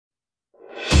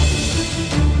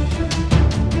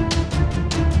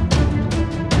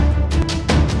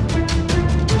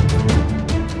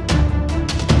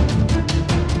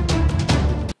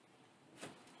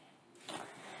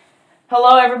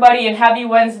Hello everybody and happy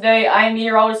Wednesday. I am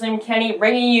meteorologist named Kenny,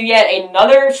 bringing you yet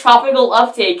another tropical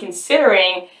update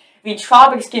considering the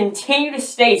tropics continue to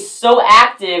stay so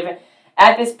active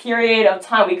at this period of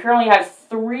time. We currently have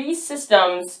 3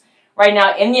 systems right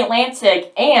now in the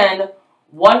Atlantic and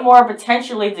one more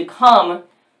potentially to come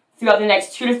throughout the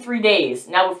next 2 to 3 days.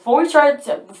 Now before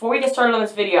we get started on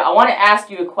this video, I want to ask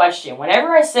you a question.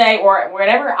 Whenever I say, or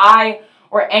whenever I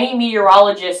or any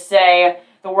meteorologist say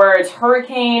the words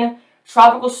hurricane,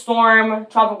 tropical storm,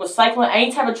 tropical cyclone,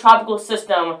 any type of tropical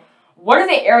system, what are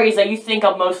the areas that you think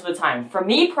of most of the time? For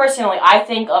me personally, I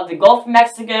think of the Gulf of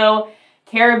Mexico,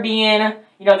 Caribbean,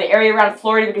 the area around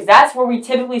Florida, because that's where we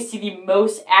typically see the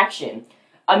most action.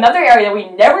 Another area that we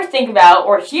never think about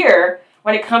or hear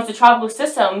when it comes to tropical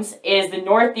systems is the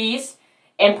Northeast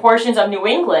and portions of New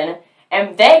England.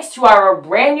 And thanks to our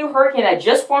brand new hurricane that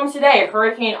just formed today,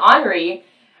 Hurricane Henri,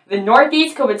 the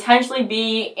Northeast could potentially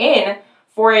be in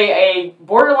for a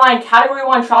borderline Category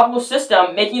 1 tropical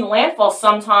system making landfall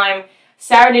sometime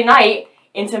Saturday night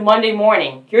into Monday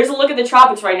morning. Here's a look at the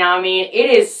tropics right now. I mean, it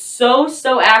is so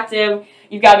active.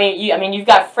 You've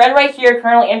got Fred right here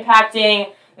currently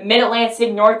impacting the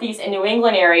Mid-Atlantic, Northeast, and New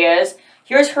England areas.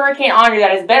 Here's Hurricane Henri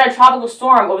that has been a tropical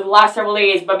storm over the last several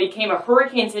days, but became a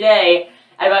hurricane today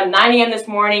at about 9 a.m. this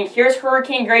morning. Here's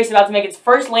Hurricane Grace about to make its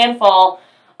first landfall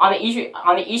on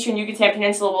the eastern Yucatan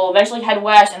Peninsula, will eventually head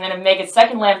west and then make its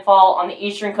second landfall on the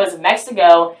eastern coast of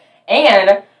Mexico.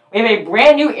 And we have a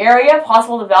brand new area,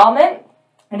 possible development.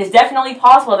 It is definitely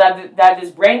possible that this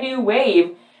brand new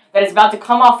wave that is about to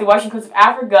come off the western coast of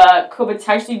Africa could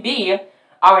potentially be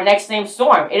our next named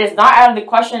storm. It is not out of the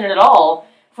question at all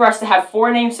for us to have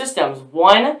 4 named systems.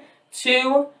 1,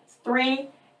 2, 3,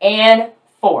 and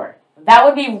 4. That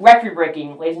would be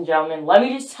record-breaking, ladies and gentlemen. Let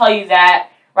me just tell you that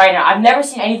right now. I've never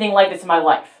seen anything like this in my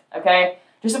life, okay?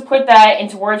 Just to put that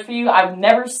into words for you, I've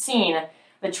never seen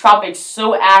the tropics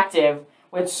so active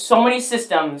with so many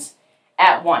systems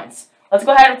at once. Let's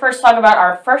go ahead and first talk about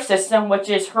our first system, which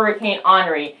is Hurricane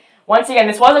Henri. Once again,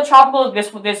 this was a tropical,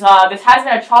 this has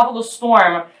been a tropical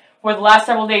storm for the last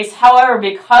several days. However,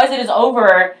 because it is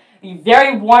over the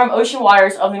very warm ocean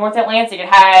waters of the North Atlantic, it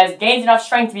has gained enough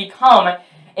strength to become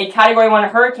a Category 1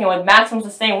 hurricane with maximum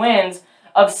sustained winds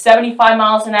of 75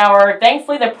 miles an hour.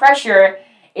 Thankfully, the pressure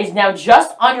is now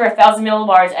just under 1,000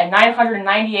 millibars at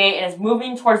 998 and is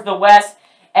moving towards the west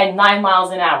at 9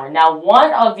 miles an hour. Now,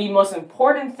 one of the most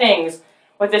important things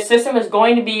with this system is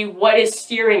going to be what is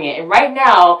steering it. And right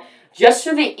now, just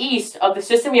to the east of the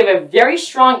system, we have a very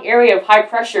strong area of high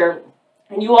pressure.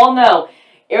 And you all know,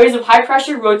 areas of high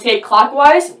pressure rotate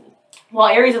clockwise,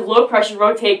 while areas of low pressure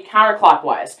rotate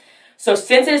counterclockwise. So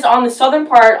since it is on the southern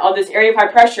part of this area of high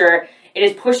pressure, it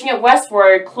is pushing it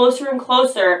westward, closer and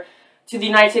closer to the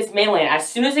United States mainland. As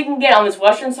soon as it can get on this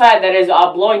western side that is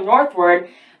blowing northward,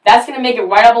 that's going to make it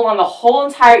right up along the whole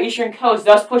entire eastern coast,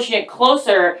 thus pushing it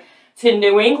closer to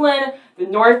New England, the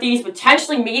Northeast,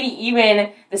 potentially maybe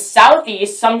even the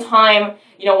Southeast sometime,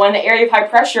 when the area of high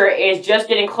pressure is just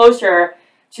getting closer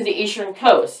to the eastern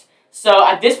coast. So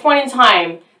at this point in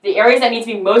time, the areas that need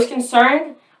to be most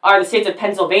concerned are the states of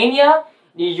Pennsylvania,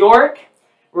 New York,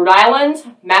 Rhode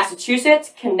Island,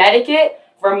 Massachusetts, Connecticut,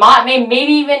 Vermont,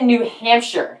 maybe even New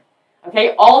Hampshire.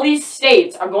 Okay, all these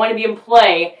states are going to be in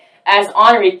play as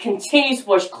Henri continues to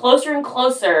push closer and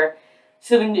closer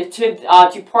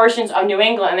to portions of New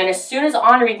England. And then as soon as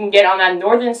Henri can get on that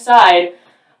northern side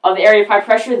of the area of high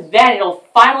pressure, then it'll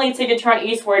finally take a turn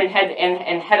eastward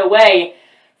and head away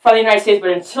from the United States. But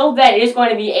until then, it is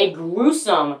going to be a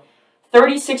gruesome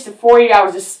 36 to 48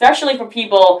 hours, especially for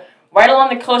people right along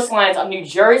the coastlines of New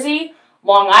Jersey,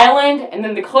 Long Island, and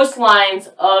then the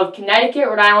coastlines of Connecticut,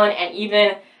 Rhode Island, and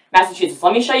even Massachusetts.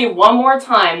 Let me show you one more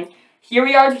time. Here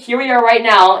we are right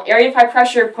now, area of high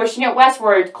pressure pushing it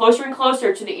westward, closer and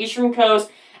closer to the eastern coast.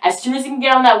 As soon as it can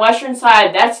get on that western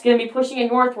side, that's going to be pushing it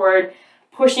northward,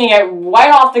 pushing it right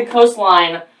off the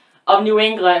coastline of New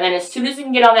England. And then as soon as it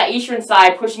can get on that eastern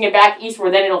side, pushing it back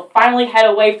eastward, then it'll finally head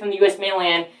away from the U.S.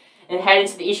 mainland and head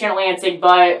into the eastern Atlantic.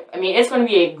 But, I mean, it's going to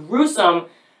be a gruesome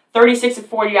 36 to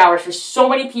 40 hours for so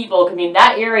many people. I mean,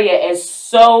 that area is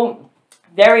so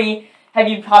very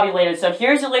heavy populated. So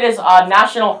here's the latest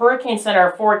National Hurricane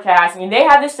Center forecast. I mean, they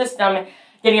have this system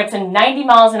getting up to 90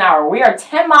 miles an hour. We are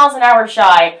 10 miles an hour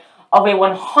shy of a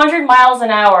 100 miles an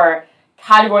hour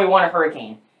Category 1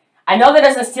 hurricane. I know that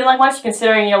doesn't seem like much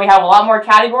considering, we have a lot more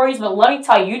categories, but let me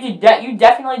tell you, you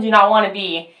definitely do not want to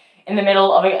be in the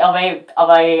middle of a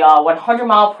 100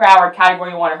 mile per hour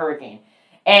Category 1 hurricane.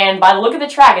 And by the look of the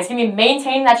track, it's going to be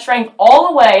maintaining that strength all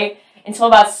the way until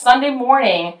about Sunday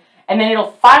morning, and then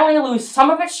it'll finally lose some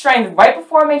of its strength right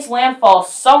before it makes landfall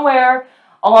somewhere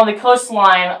along the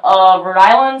coastline of Rhode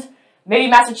Island, maybe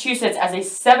Massachusetts, as a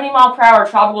 70-mile-per-hour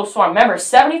tropical storm. Remember,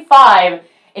 75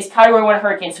 is Category 1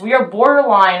 hurricane, so we are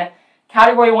borderline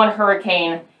Category 1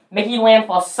 hurricane, making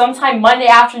landfall sometime Monday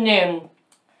afternoon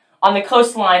on the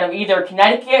coastline of either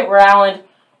Connecticut, Rhode Island,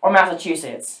 or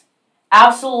Massachusetts.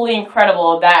 Absolutely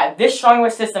incredible that this strong of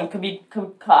a system could be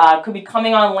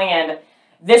coming on land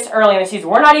this early in the season.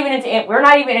 We're not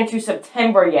even into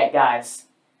September yet, guys.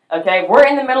 Okay, we're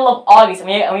in the middle of August,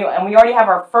 and we already have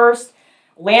our first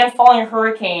landfalling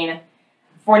hurricane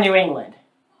for New England.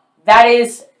 That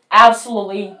is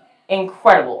absolutely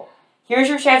incredible. Here's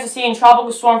your chance of seeing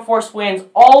tropical storm force winds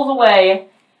all the way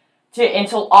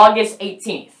until August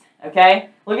 18th. Okay,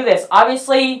 look at this.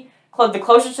 Obviously, the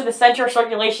closer to the center of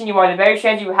circulation you are, the better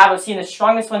chance you have of seeing the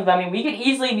strongest winds. I mean, we could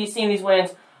easily be seeing these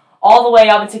winds all the way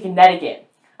up into Connecticut.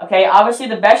 Okay, obviously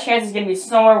the best chance is going to be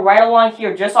somewhere right along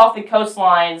here, just off the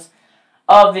coastlines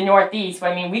of the Northeast.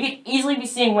 But I mean, we could easily be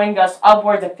seeing wind gusts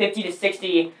upwards of 50 to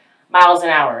 60 miles an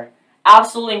hour.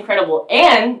 Absolutely incredible.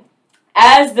 And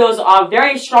as those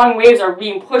very strong waves are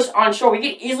being pushed onshore, we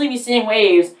could easily be seeing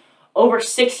waves over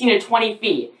 16 to 20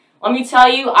 feet. Let me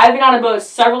tell you, I've been on a boat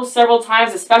several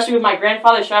times, especially with my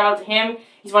grandfather. Shout out to him.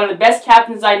 He's one of the best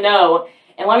captains I know.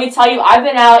 And let me tell you, I've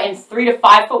been out in 3 to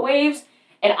 5 foot waves,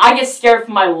 and I get scared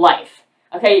for my life.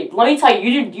 Okay, let me tell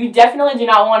you, you definitely do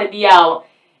not want to be out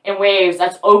in waves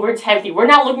that's over 10 feet. We're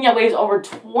now looking at waves over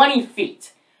 20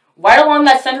 feet. Right along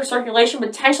that center circulation,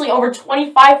 potentially over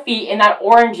 25 feet in that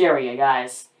orange area,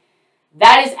 guys.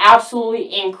 That is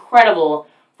absolutely incredible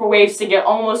for waves to get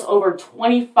almost over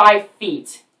 25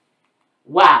 feet.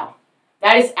 Wow.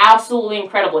 That is absolutely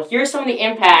incredible. Here's some of the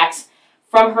impacts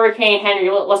from Hurricane Henri.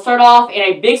 Let's start off in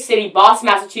a big city, Boston,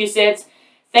 Massachusetts.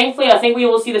 Thankfully, I think we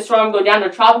will see the storm go down to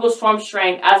tropical storm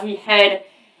strength as we head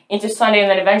into Sunday and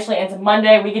then eventually into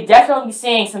Monday. We could definitely be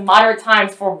seeing some moderate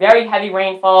times for very heavy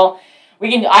rainfall.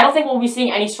 I don't think we'll be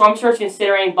seeing any storm surge,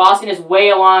 considering Boston is way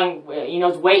along,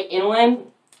 it's way inland.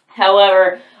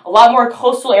 However, a lot more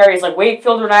coastal areas like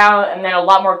Wakefield, Rhode Island, and then a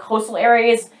lot more coastal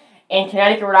areas in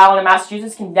Connecticut, Rhode Island, and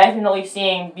Massachusetts can definitely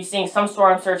be seeing some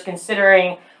storm surge,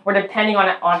 considering we're depending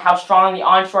on how strong the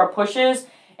onshore pushes.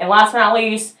 And last but not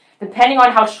least, depending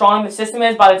on how strong the system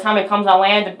is by the time it comes on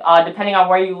land, depending on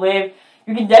where you live,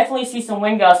 you can definitely see some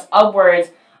wind gusts upwards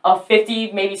of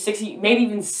 50, maybe 60, maybe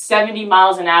even 70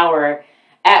 miles an hour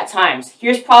at times.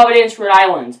 Here's Providence, Rhode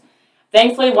Island.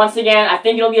 Thankfully, once again, I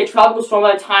think it'll be a tropical storm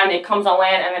by the time it comes on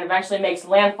land and then eventually makes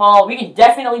landfall. We can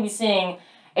definitely be seeing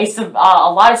a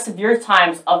lot of severe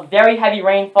times of very heavy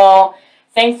rainfall.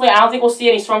 Thankfully, I don't think we'll see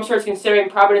any storm surge, considering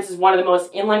Providence is one of the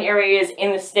most inland areas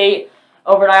in the state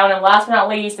of Rhode Island. And last but not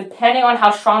least, depending on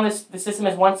how strong the system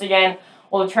is, once again,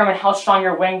 will determine how strong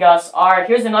your wind gusts are.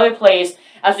 Here's another place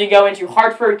as we go into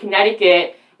Hartford,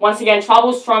 Connecticut. Once again,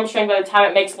 tropical storm strength by the time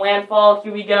it makes landfall.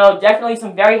 Here we go. Definitely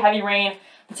some very heavy rain,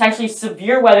 potentially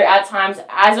severe weather at times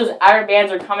as those outer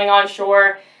bands are coming on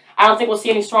shore. I don't think we'll see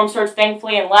any storm surge,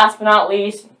 thankfully. And last but not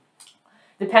least,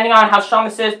 depending on how strong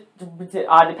the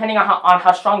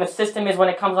system is when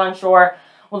it comes on shore,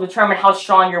 will determine how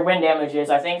strong your wind damage is.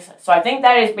 I think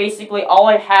that is basically all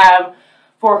I have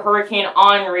for Hurricane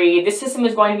Henri. This system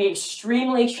is going to be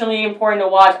extremely important to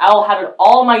watch. I will have it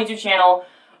all on my YouTube channel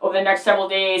over the next several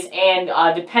days,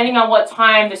 and depending on what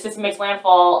time the system makes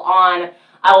landfall on,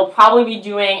 I will probably be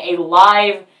doing a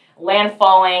live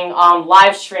landfalling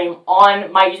live stream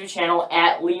on my YouTube channel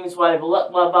at Liam's Weather.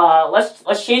 But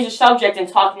let's change the subject and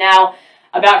talk now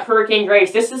about Hurricane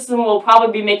Grace. This system will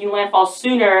probably be making landfall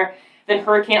sooner than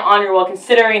Hurricane Henri will,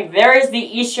 considering there is the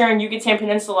eastern Yucatan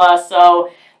Peninsula,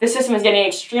 so this system is getting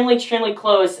extremely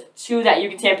close to that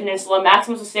Yucatan Peninsula.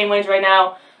 Maximum sustained winds right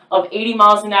now of 80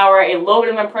 miles an hour, a low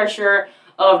minimum pressure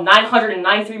of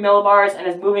 993 millibars, and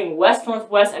is moving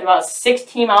west-northwest at about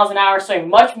 16 miles an hour, so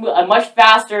a much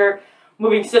faster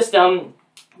moving system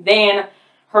than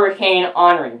Hurricane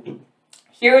Henri.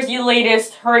 Here's the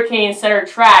latest hurricane center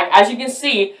track. As you can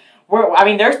see,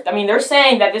 they're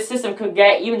saying that this system could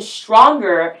get even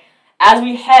stronger as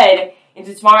we head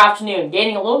into tomorrow afternoon,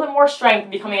 gaining a little bit more strength,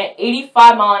 becoming an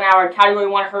 85 mile an hour Category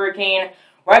 1 hurricane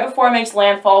right before it makes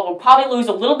landfall. We'll probably lose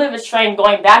a little bit of its strength,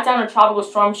 going back down to tropical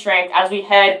storm strength as we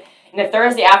head into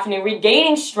Thursday afternoon,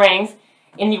 regaining strength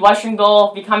in the Western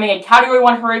Gulf, becoming a Category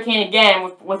 1 hurricane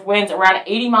again with winds around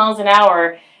 80 miles an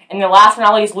hour, and the last but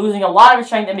not least, losing a lot of its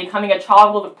strength and becoming a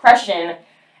tropical depression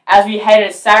as we head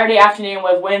into Saturday afternoon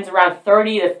with winds around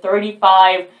 30 to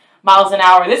 35 miles an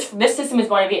hour. This system is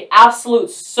going to be an absolute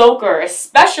soaker,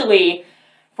 especially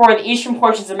for the eastern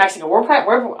portions of Mexico.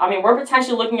 We're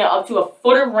potentially looking at up to a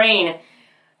foot of rain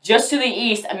just to the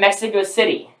east of Mexico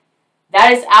City.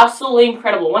 That is absolutely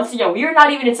incredible. Once again, we are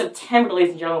not even in September,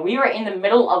 ladies and gentlemen. We are in the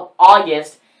middle of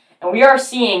August, and we are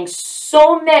seeing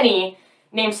so many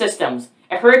named systems.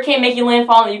 A hurricane making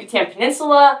landfall in the Yucatan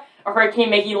Peninsula, a hurricane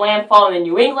making landfall in the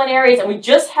New England areas, and we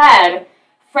just had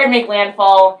Fred make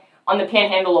landfall on the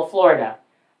panhandle of Florida.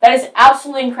 That is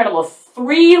absolutely incredible.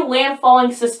 3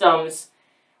 landfalling systems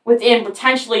within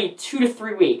potentially 2 to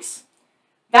 3 weeks.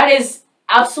 That is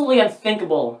absolutely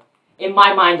unthinkable in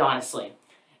my mind, honestly.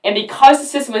 And because the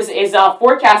system is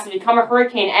forecasted to become a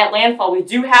hurricane at landfall, we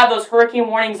do have those hurricane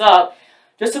warnings up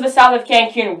just to the south of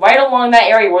Cancun, right along that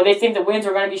area where they think the winds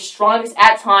are going to be strongest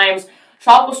at times.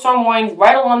 Tropical storm warnings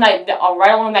right along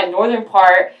that northern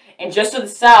part, and just to the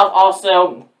south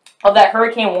also of that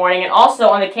hurricane warning. And also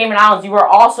on the Cayman Islands, you are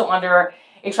also under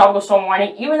a tropical storm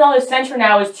warning. Even though the center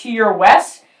now is to your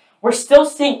west, we're still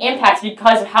seeing impacts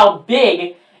because of how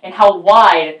big and how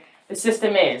wide the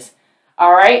system is.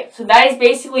 Alright, so that is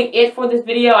basically it for this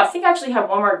video. I think I actually have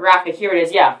one more graphic. Here it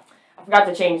is. Yeah, I forgot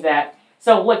to change that.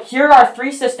 So look, here are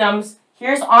 3 systems.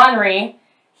 Here's Henri.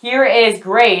 Here is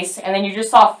Grace, and then you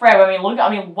just saw Fred.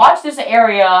 Watch this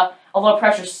area of low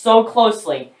pressure so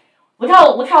closely. Look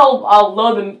how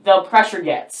low the pressure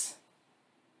gets.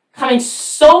 Coming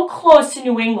so close to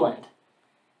New England.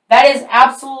 That is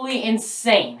absolutely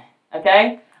insane.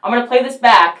 Okay? I'm going to play this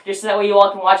back just so that way you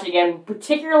all can watch it again.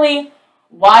 Particularly,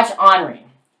 watch Henri.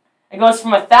 It goes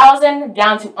from 1,000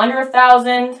 down to under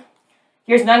 1,000.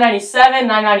 Here's 997,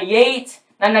 998,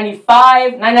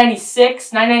 995,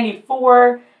 996,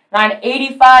 994,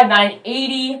 985,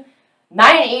 980.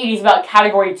 980 is about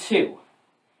category 2.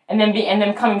 And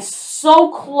then coming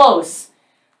so close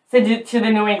to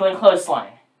the New England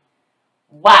coastline.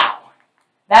 Wow.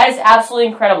 That is absolutely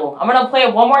incredible. I'm going to play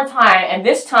it one more time, and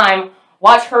this time,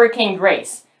 watch Hurricane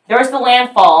Grace. There's the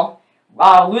landfall,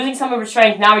 losing some of its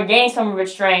strength, now regaining some of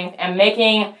its strength, and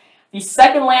making the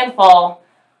second landfall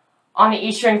on the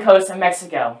eastern coast of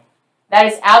Mexico. That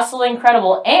is absolutely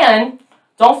incredible. And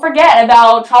don't forget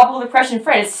about Tropical Depression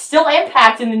Fred. It's still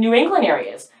impacting the New England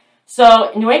areas.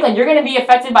 So, in New England, you're going to be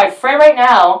affected by Fred right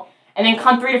now, and then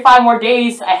come 3 to 5 more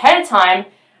days ahead of time,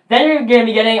 then you're going to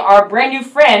be getting our brand new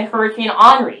friend, Hurricane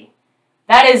Henri.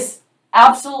 That is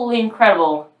absolutely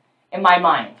incredible in my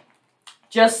mind.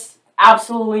 Just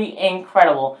absolutely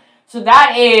incredible. So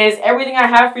that is everything I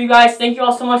have for you guys. Thank you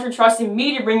all so much for trusting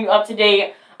me to bring you up to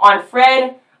date on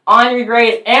Fred, Henri,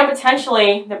 Grace, and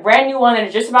potentially the brand new one that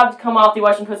is just about to come off the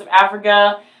western coast of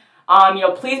Africa.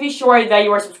 Please be sure that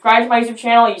you are subscribed to my YouTube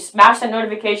channel, you smash that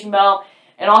notification bell,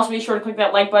 and also be sure to click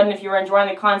that like button if you are enjoying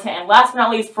the content. And last but not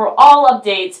least, for all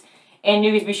updates and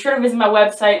news, be sure to visit my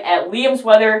website at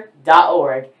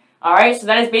liamsweather.org. Alright, so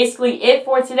that is basically it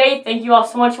for today. Thank you all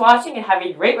so much for watching, and have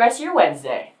a great rest of your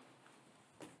Wednesday.